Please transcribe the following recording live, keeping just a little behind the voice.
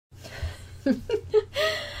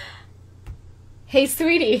Hey,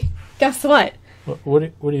 sweetie, guess what? What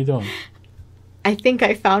are you doing? I think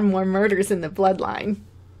I found more murders in the bloodline.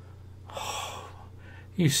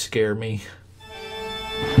 You scare me.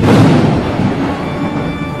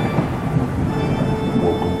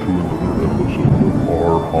 Welcome to another episode of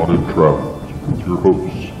Our Haunted Travels with your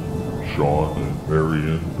hosts, Sean and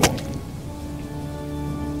Marianne Dawn.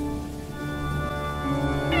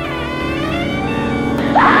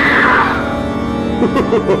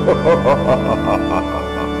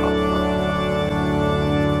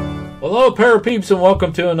 Hello, parapeeps, and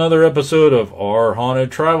welcome to another episode of Our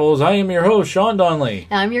Haunted Travels. I am your host, Sean Donnelly.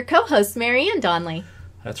 I'm your co-host, Marianne Donnelly.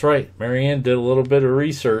 That's right. Marianne did a little bit of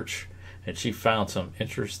research, and she found some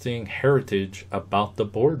interesting heritage about the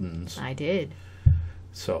Bordens. I did.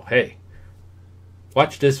 So, hey,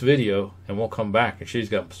 watch this video, and we'll come back, and she's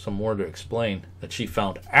got some more to explain that she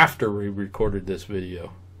found after we recorded this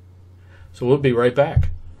video. So we'll be right back.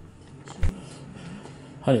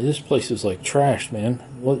 Honey, this place is like trash, man.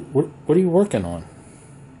 What are you working on?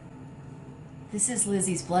 This is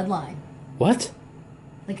Lizzie's bloodline. What?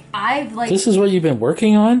 This is what you've been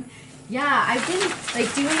working on? Yeah, I've been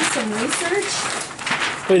doing some research.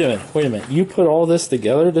 Wait a minute. You put all this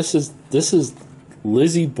together? This is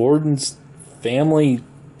Lizzie Borden's family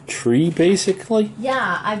tree, basically?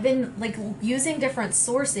 Yeah, I've been using different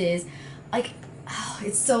sources.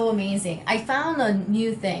 It's so amazing. I found a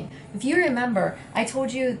new thing. If you remember, I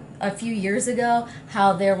told you a few years ago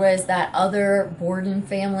how there was that other Borden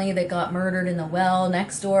family that got murdered in the well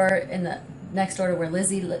next door to where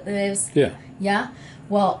Lizzie lives. Yeah. Yeah?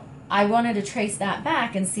 Well, I wanted to trace that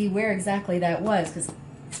back and see where exactly that was, because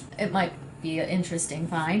it might be an interesting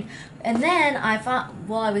find. And then I found,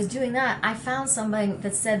 while I was doing that, I found something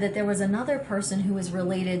that said that there was another person who was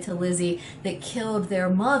related to Lizzie that killed their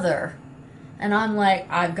mother. And I'm like,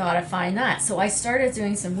 I've got to find that. So I started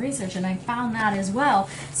doing some research, and I found that as well.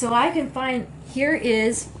 So I can find,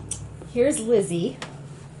 here's Lizzie.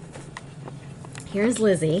 Here's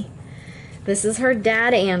Lizzie. This is her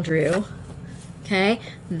dad, Andrew. Okay?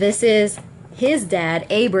 This is his dad,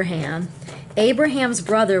 Abraham. Abraham's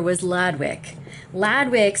brother was Ladwick.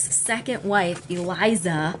 Ladwick's second wife,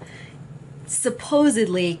 Eliza,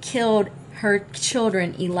 supposedly killed her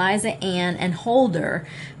children, Eliza Ann and Holder,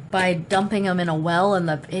 by dumping them in a well in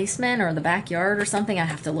the basement or the backyard or something. I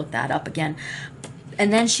have to look that up again.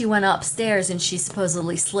 And then she went upstairs and she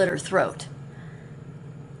supposedly slit her throat.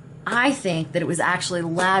 I think that it was actually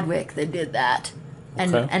Ladwick that did that.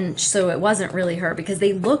 And so it wasn't really her, because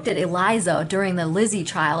they looked at Eliza during the Lizzie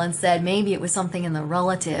trial and said maybe it was something in the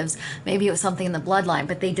relatives, maybe it was something in the bloodline,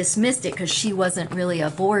 but they dismissed it because she wasn't really a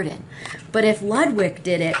Borden. But if Ludwig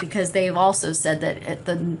did it, because they've also said that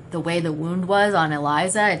the way the wound was on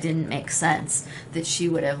Eliza, it didn't make sense that she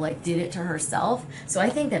would have did it to herself. So I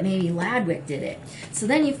think that maybe Ladwick did it. So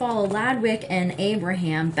then you follow Ladwick and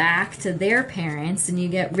Abraham back to their parents and you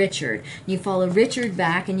get Richard. You follow Richard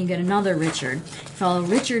back and you get another Richard. You follow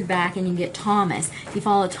Richard back and you get Thomas. You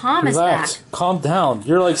follow Thomas back. Calm down.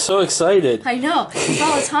 You're so excited. I know. You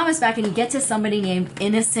follow Thomas back and you get to somebody named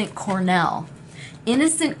Innocent Cornell.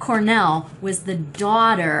 Innocent Cornell was the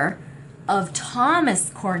daughter of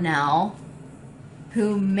Thomas Cornell,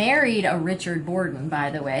 who married a Richard Borden,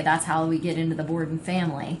 by the way. That's how we get into the Borden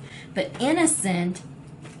family. But Innocent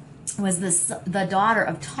was the daughter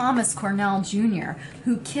of Thomas Cornell Jr.,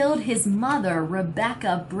 who killed his mother,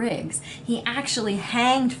 Rebecca Briggs. He actually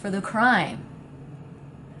hanged for the crime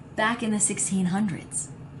back in the 1600s.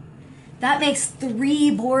 That makes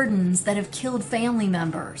 3 Bordens that have killed family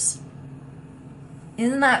members.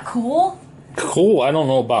 Isn't that cool? Cool. I don't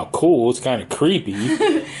know about cool. It's kind of creepy.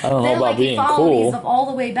 I don't know about being cool. All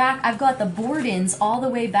the way back. I've got the Bordens all the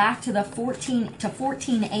way back to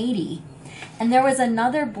 1480. And there was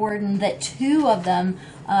another Borden that 2 of them,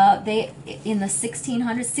 they in the 1600s,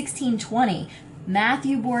 1620.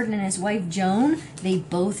 Matthew Borden and his wife Joan, they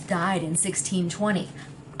both died in 1620.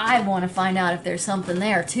 I want to find out if there's something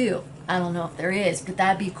there too. I don't know if there is, but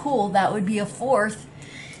that'd be cool. That would be a 4th.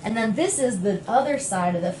 And then this is the other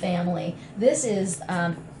side of the family. This is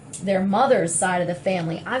their mother's side of the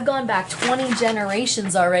family. I've gone back 20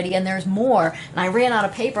 generations already, and there's more. And I ran out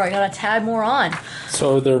of paper. I got to tag more on.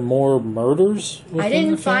 So are there more murders within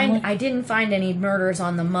the family? I didn't find any murders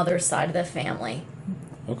on the mother's side of the family.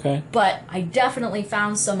 Okay. But I definitely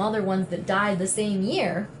found some other ones that died the same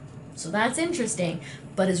year. So that's interesting.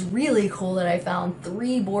 But it's really cool that I found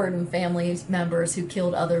 3 Borden family members who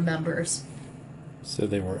killed other members. So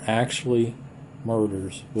they were actually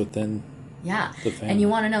murders within the family. And you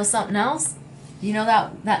want to know something else? You know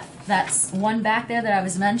that's one back there that I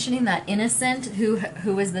was mentioning, that innocent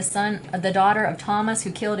who was the daughter of Thomas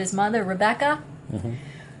who killed his mother, Rebecca? Mm-hmm.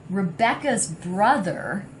 Rebecca's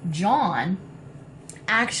brother, John,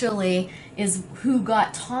 actually is who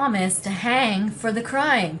got Thomas to hang for the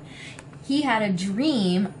crime. He had a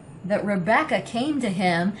dream that Rebecca came to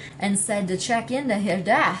him and said to check into her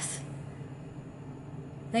death.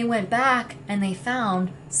 They went back and they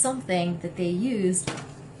found something that they used,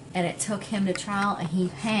 and it took him to trial, and he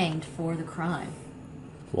hanged for the crime.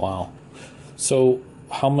 Wow. So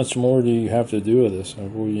how much more do you have to do with this? Are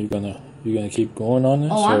you gonna keep going on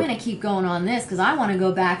this? Oh, I'm gonna keep going on this because I want to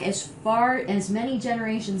go back as many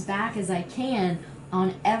generations back as I can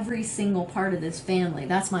on every single part of this family.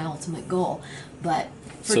 That's my ultimate goal. But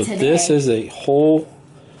for today, this is a whole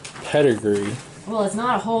pedigree. Well, it's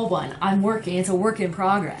not a whole one. It's a work in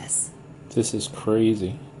progress. This is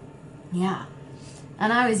crazy. Yeah.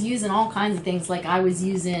 And I was using all kinds of things. Like I was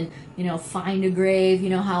using, find a grave. You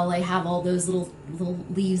know how they have all those little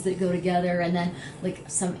leaves that go together, and then like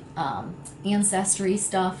some ancestry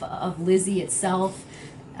stuff of Lizzie itself.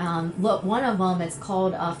 Look, one of them, it's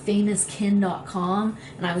called famouskin.com,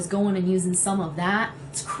 and I was going and using some of that.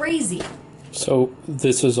 It's crazy. So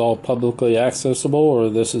this is all publicly accessible, or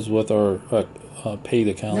this is with our paid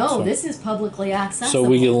account? No, this is publicly accessible. So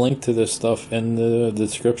we can link to this stuff in the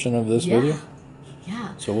description of this video?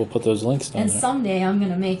 Yeah. So we'll put those links down there. And someday I'm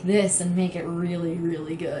going to make this and make it really,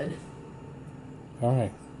 really good. All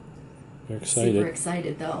right. We're excited. Super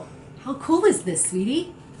excited, though. How cool is this,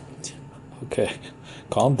 sweetie? Okay.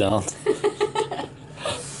 Calm down.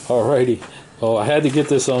 Alrighty. Oh, I had to get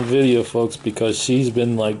this on video, folks, because she's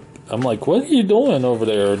been like, I'm like, what are you doing over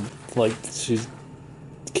there? Like, she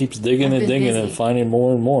keeps digging and digging and finding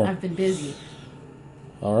more and more. I've been busy.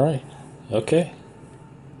 All right. Okay.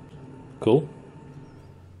 Cool.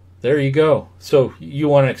 There you go. So you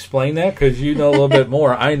want to explain that? Because you know a little bit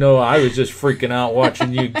more. I know I was just freaking out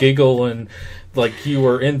watching you giggle and like you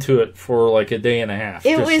were into it for like a day and a half.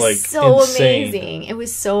 It just was like so insane. amazing. It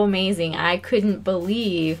was so amazing. I couldn't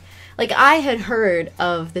believe. Like, I had heard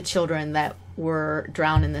of the children that were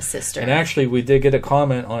drowned in the cistern. And actually, we did get a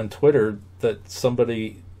comment on Twitter that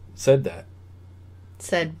somebody said that.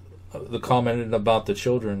 The commented about the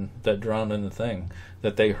children that drowned in the thing,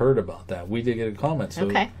 that they heard about that. We did get a comment, so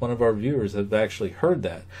one of our viewers has actually heard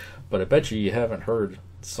that. But I bet you haven't heard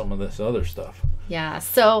some of this other stuff. Yeah,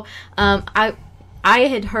 so I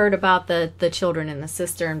had heard about the children in the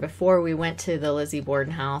cistern before we went to the Lizzie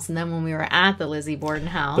Borden house, and then when we were at the Lizzie Borden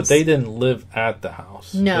house... But they didn't live at the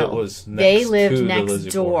house. No, it was they lived to next the Lizzie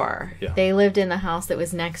door. Borden. Yeah. They lived in the house that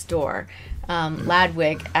was next door.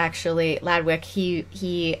 Ladwig,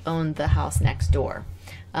 he owned the house next door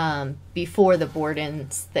before the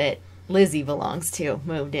Bordens that Lizzie belongs to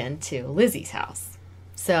moved into Lizzie's house.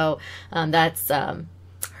 So that's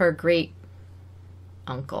her great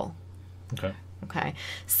uncle. Okay.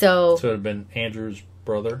 So it would have been Andrew's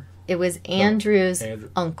brother? It was Andrew's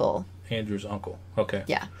uncle. Andrew's uncle. Okay.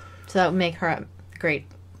 Yeah. So that would make her a great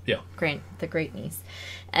niece.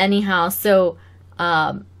 Anyhow, so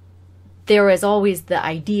there was always the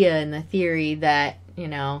idea and the theory that,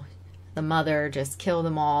 the mother just killed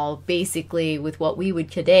them all, basically with what we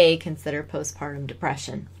would today consider postpartum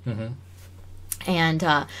depression. Mm-hmm.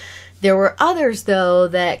 And there were others, though,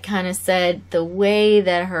 that kind of said the way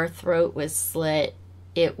that her throat was slit,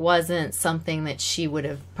 it wasn't something that she would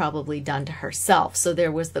have probably done to herself. So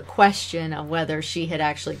there was the question of whether she had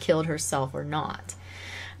actually killed herself or not.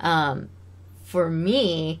 For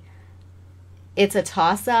me, it's a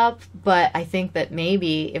toss-up, but I think that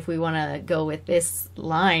maybe if we want to go with this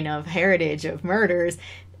line of heritage of murders,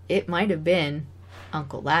 it might have been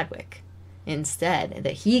Uncle Ladwig instead,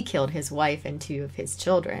 that he killed his wife and 2 of his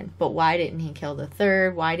children. But why didn't he kill the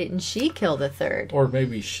third? Why didn't she kill the third? Or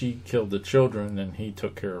maybe she killed the children and he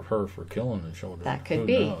took care of her for killing the children. That could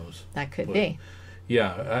be. Who knows? That could be.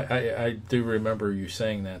 Yeah, I do remember you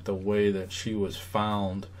saying that, the way that she was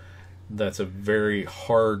found, that's a very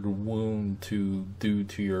hard wound to do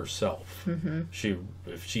to yourself. Mm-hmm.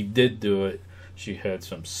 If she did do it, she had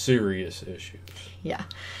some serious issues. Yeah.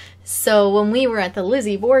 So when we were at the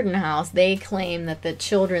Lizzie Borden house, they claim that the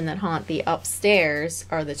children that haunt the upstairs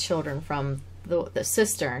are the children from the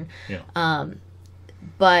cistern. Yeah.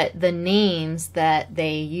 But the names that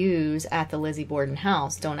they use at the Lizzie Borden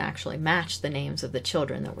house don't actually match the names of the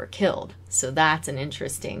children that were killed. So that's an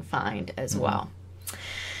interesting find as well.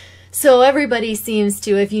 So everybody seems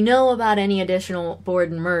to, if you know about any additional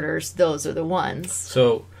Borden murders, those are the ones.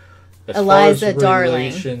 So as Eliza far as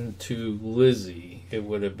relation to Lizzie, it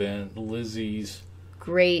would have been Lizzie's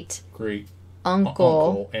great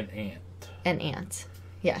uncle and aunt. An aunt.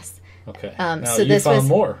 Yes. Okay. So now you this found was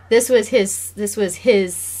more. This was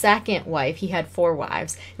his second wife. He had 4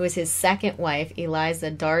 wives. It was his second wife, Eliza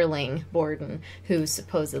Darling Borden, who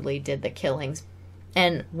supposedly did the killings.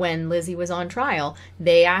 And when Lizzie was on trial,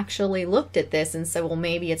 they actually looked at this and said, well,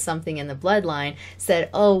 maybe it's something in the bloodline. Said,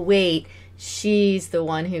 oh, wait, she's the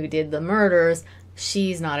one who did the murders.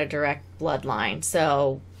 She's not a direct bloodline,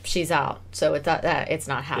 so she's out. So it's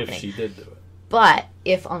not happening. If she did do it. But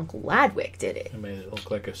if Uncle Ladwick did it. It made it look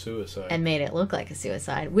like a suicide. And made it look like a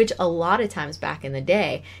suicide, which a lot of times back in the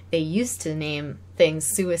day, they used to name things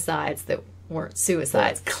suicides that weren't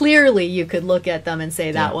suicides. Right. Clearly, you could look at them and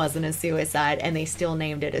say that wasn't a suicide, and they still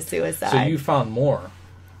named it a suicide. So you found more.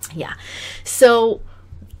 Yeah. So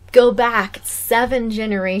go back 7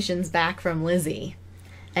 generations back from Lizzie,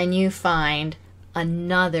 and you find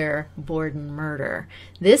another Borden murder.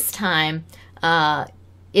 This time,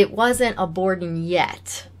 it wasn't a Borden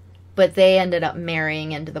yet, but they ended up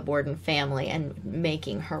marrying into the Borden family and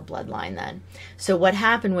making her bloodline then. So what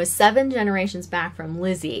happened was 7 generations back from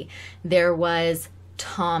Lizzie, there was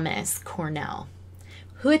Thomas Cornell,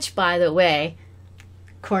 which, by the way,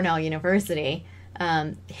 Cornell University,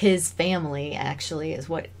 his family actually is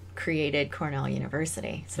what created Cornell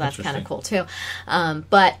University. So that's kind of cool too.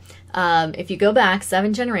 But if you go back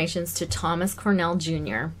 7 generations to Thomas Cornell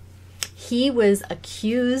Jr., he was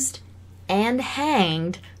accused and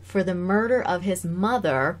hanged for the murder of his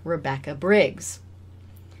mother, Rebecca Briggs.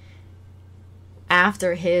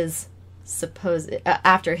 After his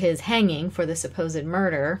hanging for the supposed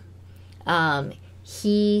murder,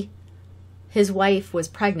 his wife was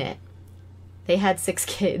pregnant. They had 6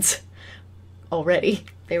 kids already.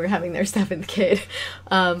 They were having their 7th kid.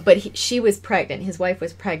 But she was pregnant. His wife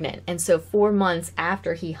was pregnant. And so 4 months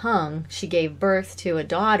after he hung, she gave birth to a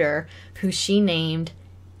daughter who she named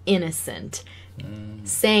Innocent,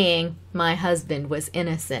 saying, my husband was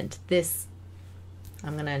innocent. This,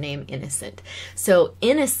 I'm going to name Innocent. So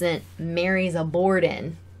Innocent marries a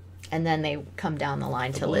Borden, and then they come down the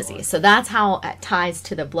line to Lizzie. So that's how it ties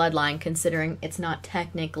to the bloodline, considering it's not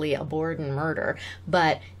technically a Borden murder,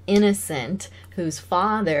 but Innocent, whose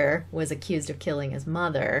father was accused of killing his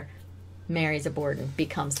mother, marries a Borden,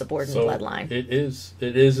 becomes the Borden bloodline. It is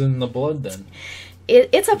in the blood then.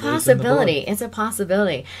 It's a possibility. It's a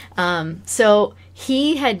possibility. So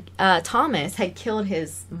he had, Thomas had killed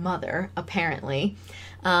his mother, apparently.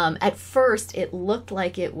 At first, it looked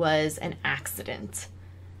like it was an accident.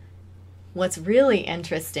 What's really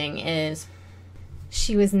interesting is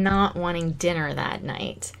she was not wanting dinner that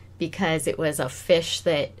night because it was a fish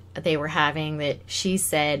that they were having that she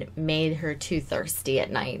said made her too thirsty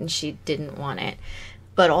at night, and she didn't want it.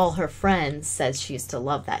 But all her friends said she used to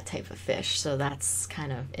love that type of fish, so that's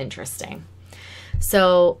kind of interesting.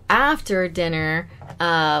 So after dinner,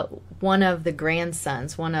 one of the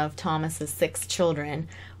grandsons, one of Thomas's 6 children,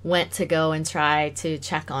 went to go and try to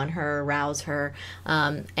check on her, rouse her,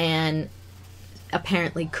 and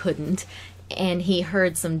apparently couldn't. And he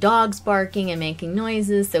heard some dogs barking and making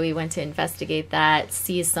noises, so he went to investigate that,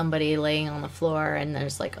 sees somebody laying on the floor, and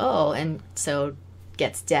there's like, oh, and so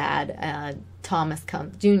gets Dad. Thomas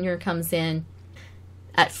Jr. comes in.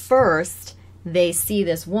 At first, they see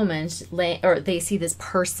this woman, they see this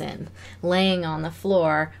person laying on the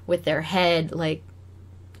floor with their head like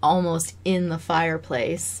almost in the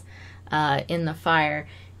fireplace, in the fire,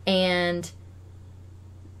 and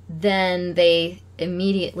then they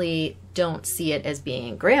immediately don't see it as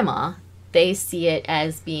being Grandma. They see it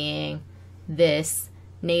as being this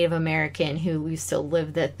Native American who used to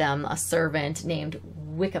live with them, a servant named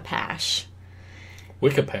Wickapash.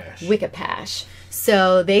 Wickapash.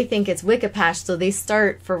 So they think it's Wickapash, so they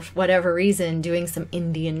start, for whatever reason, doing some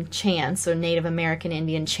Indian chants, or Native American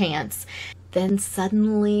Indian chants. Then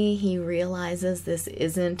suddenly he realizes this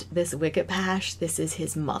isn't this Wickapash, this is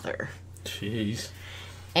his mother. Jeez.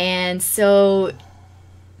 And so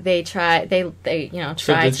they try to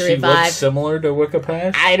revive. She look similar to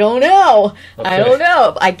Wickapash? I don't know. Okay. I don't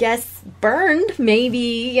know. I guess burned,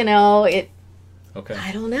 maybe, it. Okay.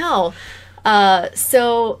 I don't know.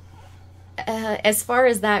 So as far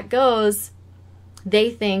as that goes, they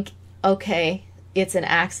think, okay, it's an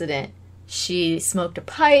accident. She smoked a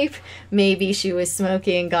pipe. Maybe she was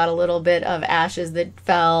smoking, got a little bit of ashes that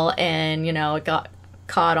fell, and, it got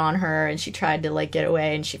caught on her, and she tried to get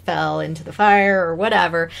away, and she fell into the fire or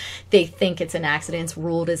whatever. They think it's an accident. It's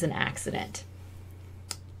ruled as an accident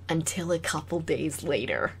until a couple days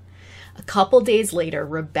later.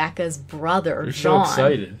 Rebecca's brother, You're John. so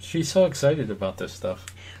excited. She's so excited about this stuff.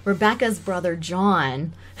 Rebecca's brother,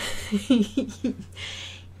 John,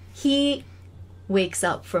 he wakes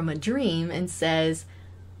up from a dream and says,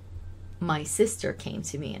 my sister came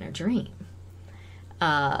to me in a dream.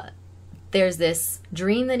 There's this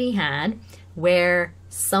dream that he had where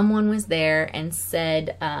someone was there and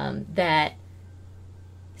said that,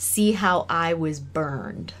 see how I was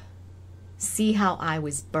burned. See how I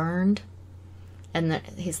was burned? And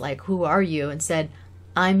he's like, who are you? And said,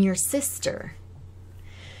 I'm your sister.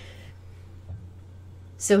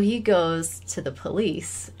 So he goes to the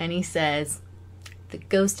police and he says, the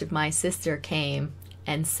ghost of my sister came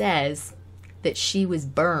and says that she was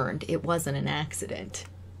burned. It wasn't an accident.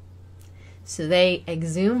 So they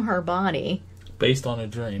exhume her body. Based on a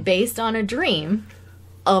dream. Based on a dream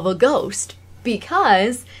of a ghost.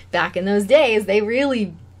 Because back in those days, they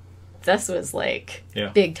really, this was like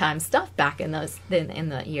big time stuff back in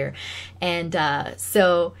that year. And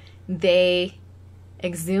so they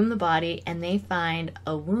exhume the body and they find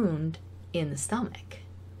a wound in the stomach.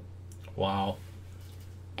 Wow.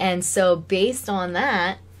 And so based on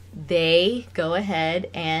that, they go ahead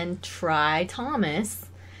and try Thomas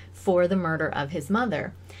for the murder of his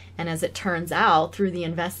mother. And as it turns out, through the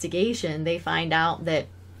investigation, they find out that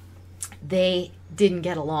they didn't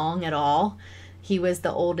get along at all. He was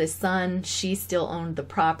the oldest son. She still owned the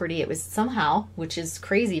property. It was somehow, which is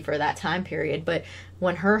crazy for that time period, but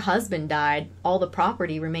when her husband died, all the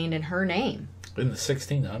property remained in her name. In the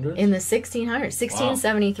 1600s? In the 1600s,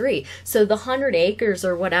 1673. Wow. So the 100 acres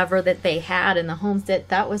or whatever that they had in the homestead,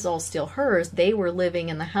 that was all still hers. They were living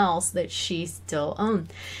in the house that she still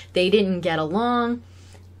owned. They didn't get along.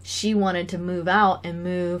 She wanted to move out and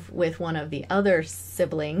move with one of the other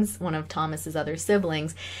siblings, one of Thomas's other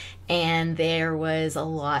siblings, and there was a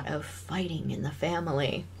lot of fighting in the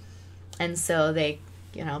family. And so they,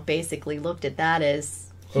 basically looked at that as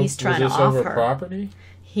he's trying to off her property.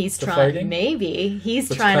 He's trying, maybe he's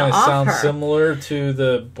which trying to off her. Sounds similar to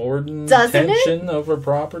the Borden tension over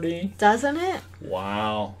property, doesn't it?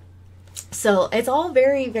 Wow. So it's all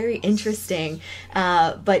very, very interesting.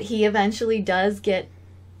 But he eventually does get,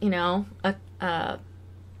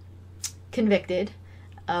 convicted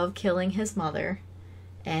of killing his mother,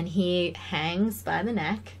 and he hangs by the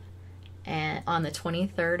neck. And on the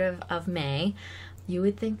 23rd of May, you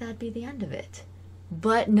would think that'd be the end of it,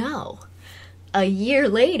 but no. A year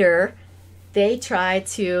later, they tried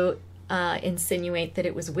to insinuate that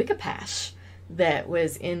it was Wickapash that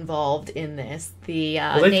was involved in this. The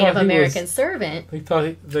Native American servant. They thought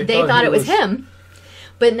it was him.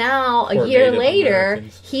 But now, a year later,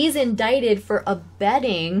 he's indicted for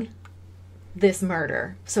abetting this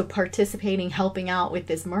murder. So participating, helping out with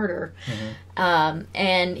this murder. Mm-hmm.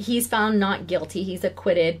 And he's found not guilty. He's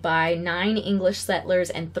acquitted by 9 English settlers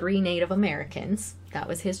and 3 Native Americans. That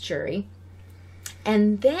was his jury.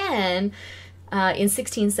 And then, in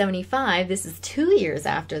 1675, this is 2 years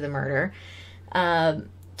after the murder,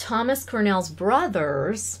 Thomas Cornell's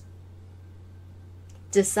brothers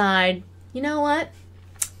decide, you know what?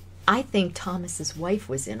 I think Thomas's wife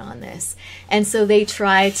was in on this. And so they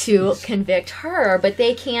try to convict her, but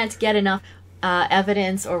they can't get enough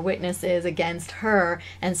evidence or witnesses against her,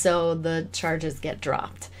 and so the charges get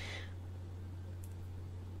dropped.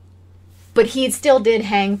 But he still did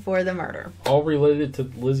hang for the murder. All related to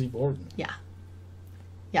Lizzie Borden. Yeah.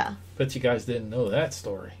 Yeah. Bet you guys didn't know that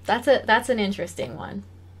story. That's an interesting one.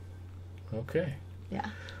 Okay.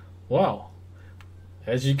 Yeah. Wow.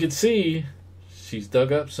 As you can see, she's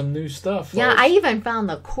dug up some new stuff. Yeah, I even found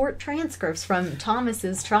the court transcripts from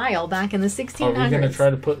Thomas's trial back in the 1600s. Are we going to try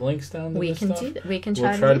to put links down to this stuff? Do that. We can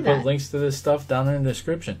try to put links to this stuff down in the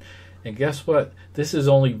description. And guess what? This is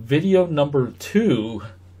only video number 2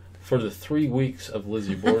 for the 3 weeks of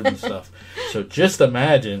Lizzie Borden stuff. So just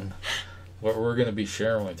imagine what we're going to be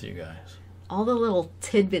sharing with you guys. All the little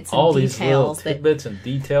tidbits and details. All these little tidbits and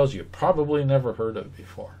details you probably never heard of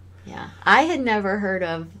before. Yeah. I had never heard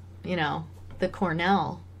of, the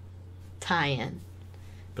Cornell tie-in.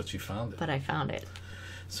 But you found it. But I found it.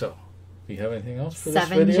 So, do you have anything else for this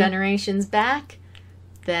video? 7 generations back,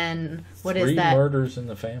 then what is that? 3 murders in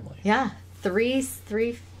the family. Yeah. Three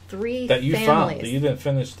that you families. Found. You didn't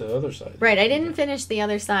finish the other side. Right. I didn't finish the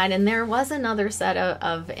other side. And there was another set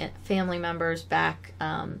of family members back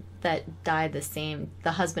that died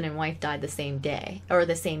the husband and wife died the same day or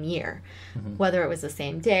the same year. Mm-hmm. Whether it was the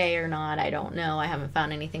same day or not, I don't know. I haven't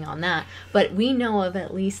found anything on that. But we know of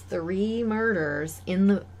at least 3 murders in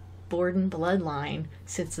the Borden bloodline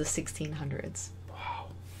since the 1600s. Wow.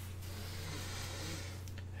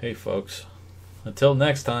 Hey, folks. Until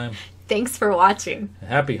next time. Thanks for watching.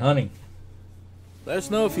 Happy hunting. Let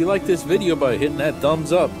us know if you like this video by hitting that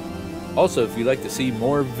thumbs up. Also, if you'd like to see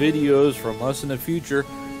more videos from us in the future,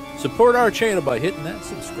 support our channel by hitting that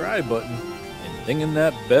subscribe button and dinging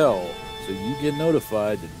that bell. so you get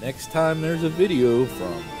notified the next time there's a video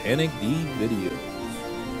from Panic D Videos.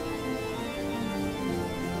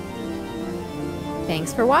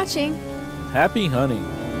 Thanks for watching. Happy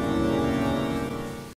hunting.